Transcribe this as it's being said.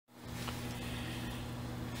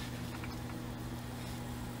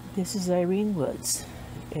This is Irene Woods,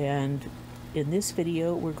 and in this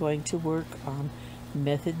video we're going to work on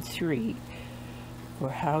method 3 for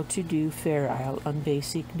how to do Fairisle on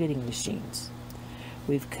basic knitting machines.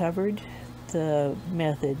 We've covered the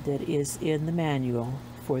method that is in the manual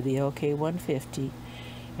for the LK150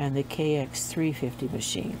 and the KX350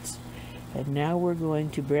 machines, and now we're going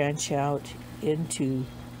to branch out into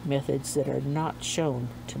methods that are not shown,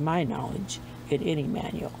 to my knowledge, in any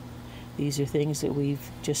manual. These are things that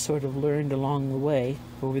we've just sort of learned along the way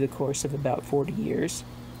over the course of about 40 years.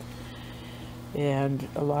 And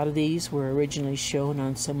a lot of these were originally shown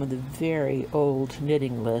on some of the very old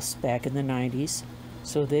knitting lists back in the 90s.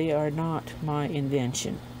 So they are not my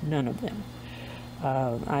invention, none of them.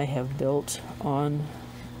 I have built on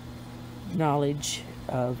knowledge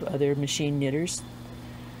of other machine knitters,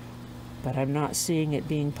 but I'm not seeing it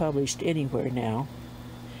being published anywhere now.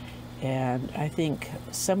 And I think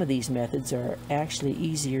some of these methods are actually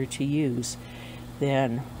easier to use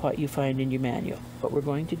than what you find in your manual. What we're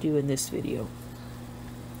going to do in this video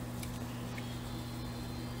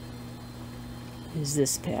is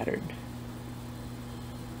this pattern.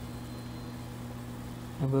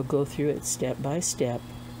 And we'll go through it step by step,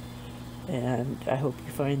 and I hope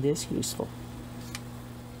you find this useful.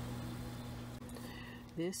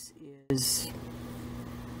 This is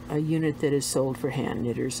a unit that is sold for hand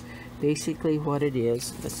knitters. Basically what it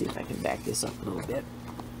is, let's see if I can back this up a little bit.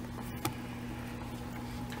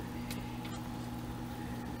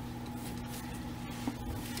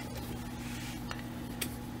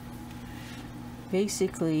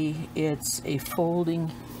 Basically it's a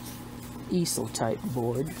folding easel type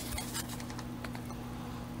board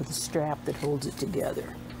with a strap that holds it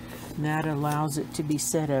together. And that allows it to be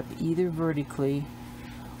set up either vertically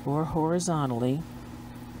or horizontally.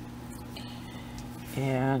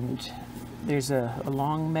 And there's a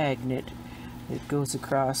long magnet that goes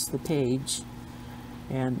across the page,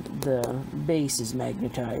 and the base is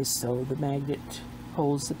magnetized, so the magnet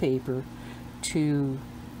holds the paper to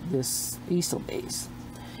this easel base.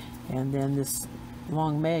 And then this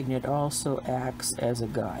long magnet also acts as a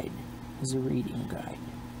guide, as a reading guide.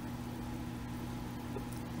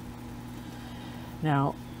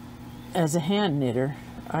 Now, as a hand knitter,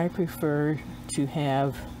 I prefer to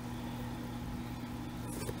have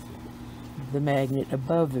the magnet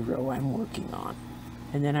above the row I'm working on,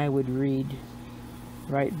 and then I would read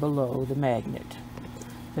right below the magnet.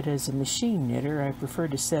 But as a machine knitter, I prefer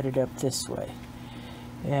to set it up this way.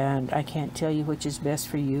 And I can't tell you which is best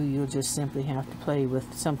for you. You'll just simply have to play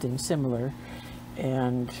with something similar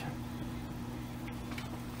and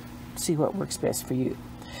see what works best for you.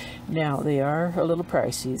 Now, they are a little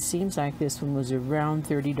pricey. It seems like this one was around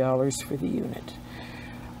 $30 for the unit.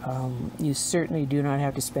 You certainly do not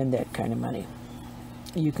have to spend that kind of money.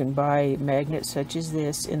 You can buy magnets such as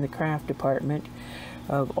this in the craft department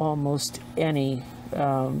of almost any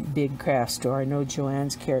big craft store. I know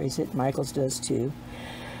Joann's carries it, Michael's does too,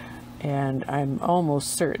 and I'm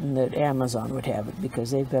almost certain that Amazon would have it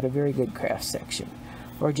because they've got a very good craft section,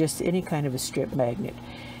 or just any kind of a strip magnet.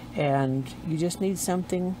 And you just need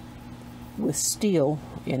something with steel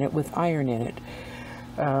in it, with iron in it.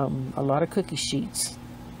 A lot of cookie sheets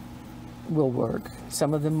will work.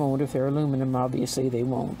 Some of them won't. If they're aluminum, obviously they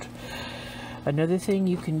won't. Another thing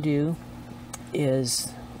you can do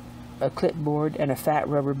is a clipboard and a fat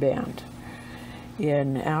rubber band.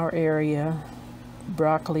 In our area,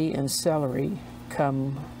 broccoli and celery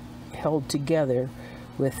come held together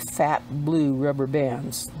with fat blue rubber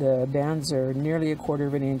bands. The bands are nearly 1/4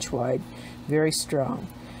 of an inch wide, very strong.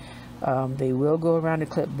 They will go around a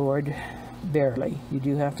clipboard barely. You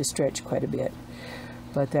do have to stretch quite a bit.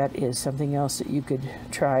 But that is something else that you could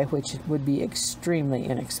try, which would be extremely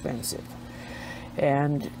inexpensive.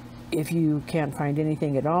 And if you can't find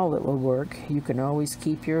anything at all that will work, you can always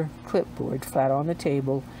keep your clipboard flat on the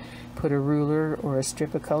table, put a ruler or a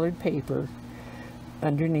strip of colored paper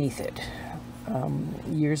underneath it.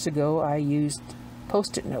 Years ago I used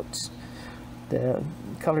Post-it notes, the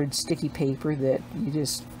colored sticky paper that you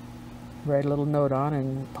just write a little note on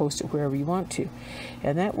and post it wherever you want to.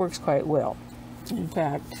 And that works quite well. In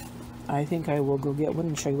fact, I think I will go get one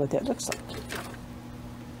and show you what that looks like.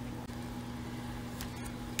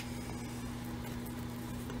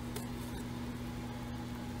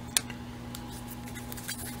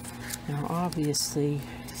 Now obviously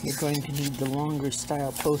you're going to need the longer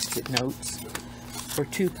style Post-it notes, or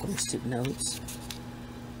 2 Post-it notes.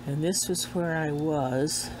 And this was where I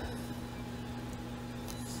was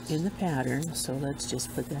in the pattern, so let's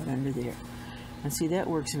just put that under there. And see, that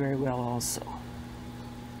works very well also.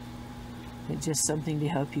 It's just something to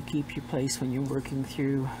help you keep your place when you're working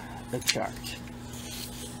through a chart.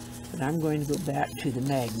 But I'm going to go back to the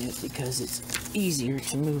magnet because it's easier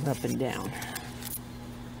to move up and down.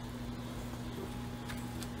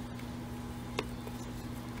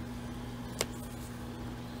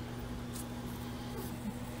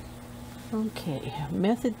 Okay,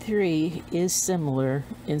 method 3 is similar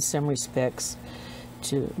in some respects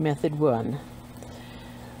to method 1,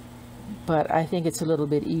 but I think it's a little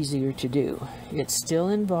bit easier to do. It still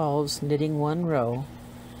involves knitting one row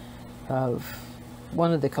of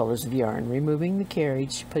one of the colors of yarn, removing the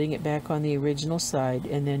carriage, putting it back on the original side,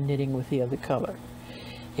 and then knitting with the other color.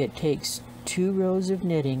 It takes 2 rows of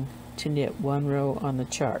knitting to knit 1 row on the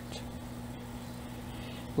chart.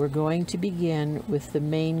 We're going to begin with the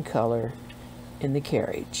main color in the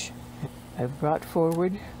carriage. I've brought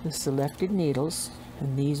forward the selected needles,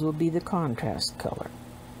 and these will be the contrast color.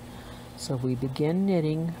 So we begin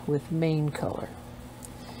knitting with main color,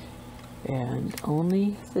 and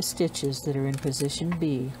only the stitches that are in position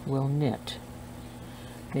B will knit.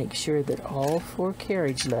 Make sure that all 4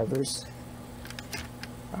 carriage levers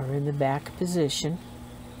are in the back position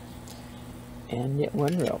and knit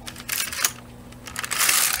 1 row.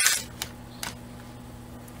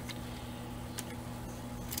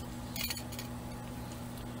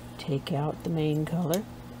 Take out the main color,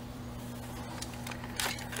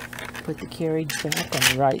 put the carriage back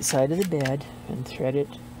on the right side of the bed and thread it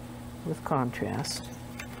with contrast,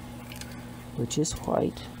 which is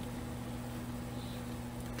white.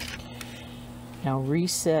 Now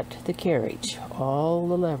reset the carriage. All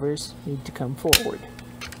the levers need to come forward.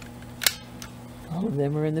 All of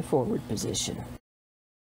them are in the forward position.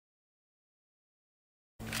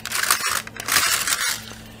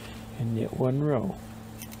 And knit 1 row.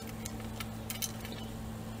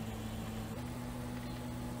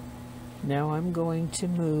 Now I'm going to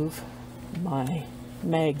move my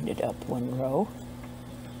magnet up 1 row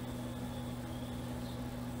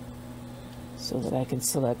so that I can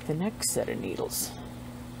select the next set of needles.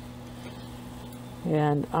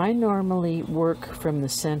 And I normally work from the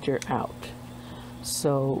center out.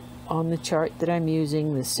 So on the chart that I'm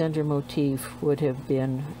using, the center motif would have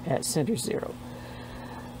been at center 0.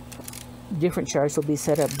 Different charts will be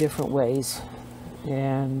set up different ways,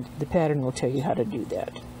 and the pattern will tell you how to do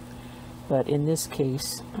that. But in this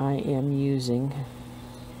case, I am using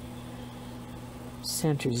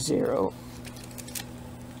center 0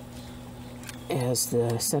 as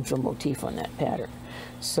the central motif on that pattern.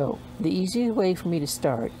 So the easiest way for me to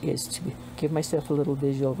start is to give myself a little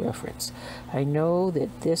visual reference. I know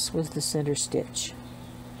that this was the center stitch,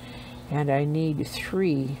 and I need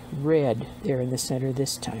 3 red there in the center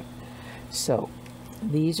this time. So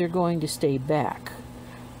these are going to stay back,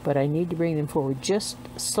 but I need to bring them forward just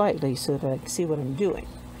slightly so that I can see what I'm doing.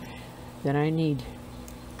 Then I need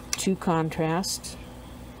 2 contrast,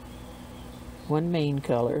 1 main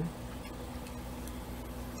color,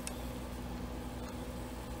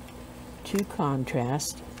 2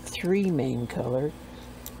 contrast, 3 main color,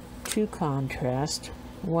 2 contrast,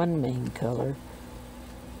 1 main color,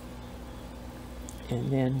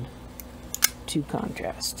 and then 2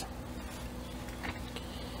 contrast.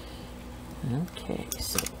 Okay,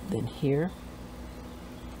 so then here,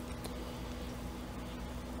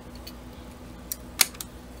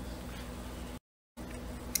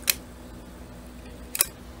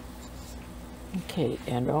 okay,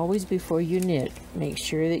 and always before you knit, make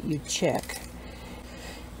sure that you check,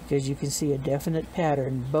 because you can see a definite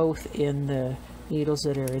pattern both in the needles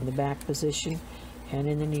that are in the back position and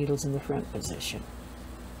in the needles in the front position.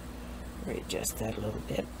 Readjust that a little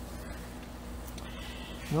bit.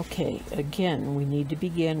 Okay, again, we need to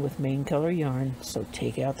begin with main color yarn, so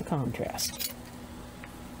take out the contrast.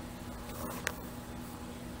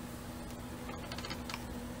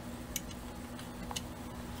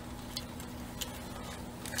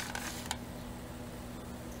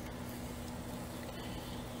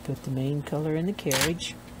 Put the main color in the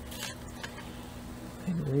carriage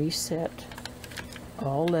and reset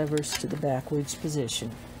all levers to the backwards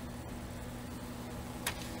position.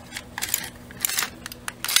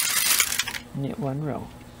 Knit 1 row.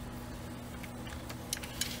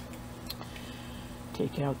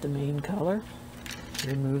 Take out the main color,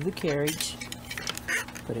 remove the carriage,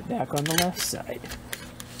 put it back on the left side.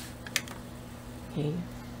 Okay.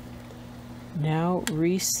 Now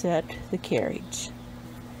reset the carriage.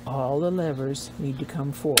 All the levers need to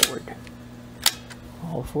come forward.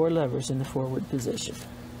 All 4 levers in the forward position.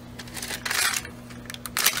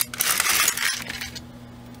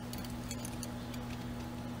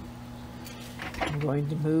 I'm going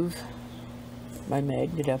to move my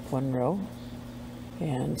magnet up 1 row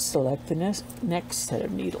and select the next set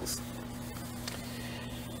of needles.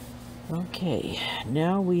 Okay,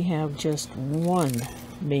 now we have just one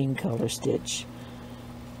main color stitch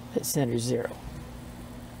at center 0.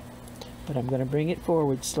 But I'm going to bring it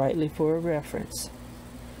forward slightly for a reference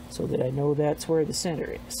so that I know that's where the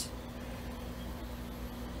center is.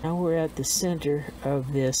 Now we're at the center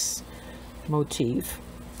of this motif,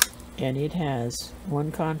 and it has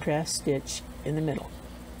one contrast stitch in the middle.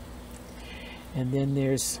 And then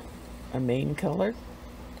there's a main color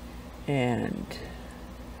and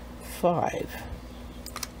 5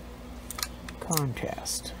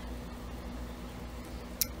 contrast.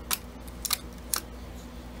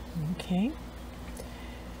 Okay,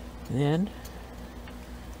 then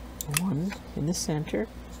one in the center,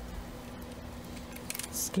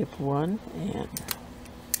 skip 1 and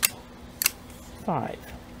 5.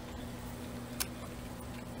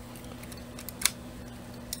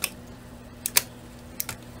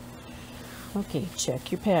 Okay,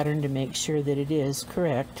 check your pattern to make sure that it is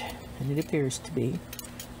correct, and it appears to be.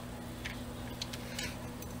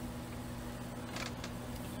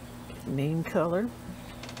 Main color.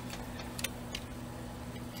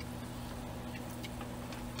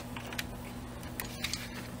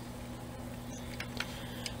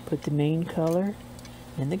 Put the main color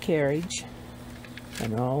in the carriage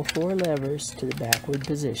and all 4 levers to the backward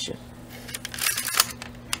position.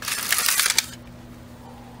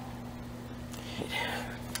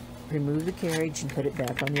 Remove the carriage and put it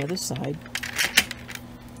back on the other side.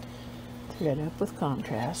 Thread up with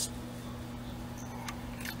contrast.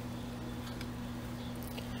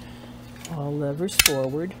 All levers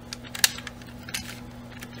forward.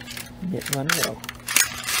 Knit 1 row.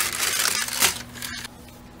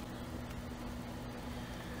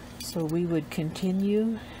 So we would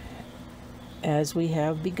continue as we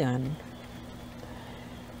have begun,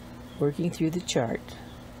 working through the chart.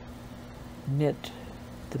 Knit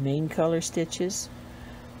the main color stitches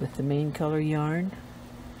with the main color yarn,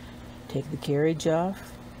 take the carriage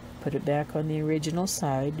off, put it back on the original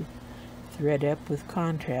side, thread up with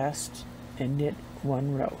contrast, and knit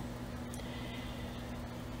 1 row.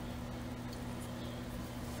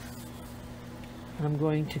 I'm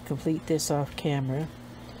going to complete this off camera,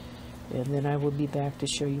 and then I will be back to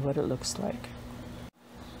show you what it looks like.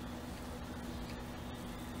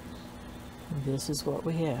 And this is what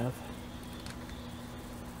we have.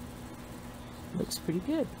 Looks pretty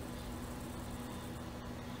good.